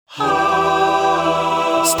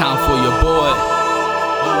time for your boy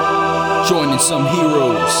joining some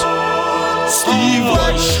heroes. Steve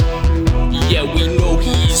Wyche. Yeah, we know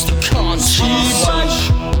he's the content,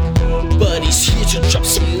 but he's here to drop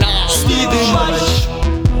some knowledge.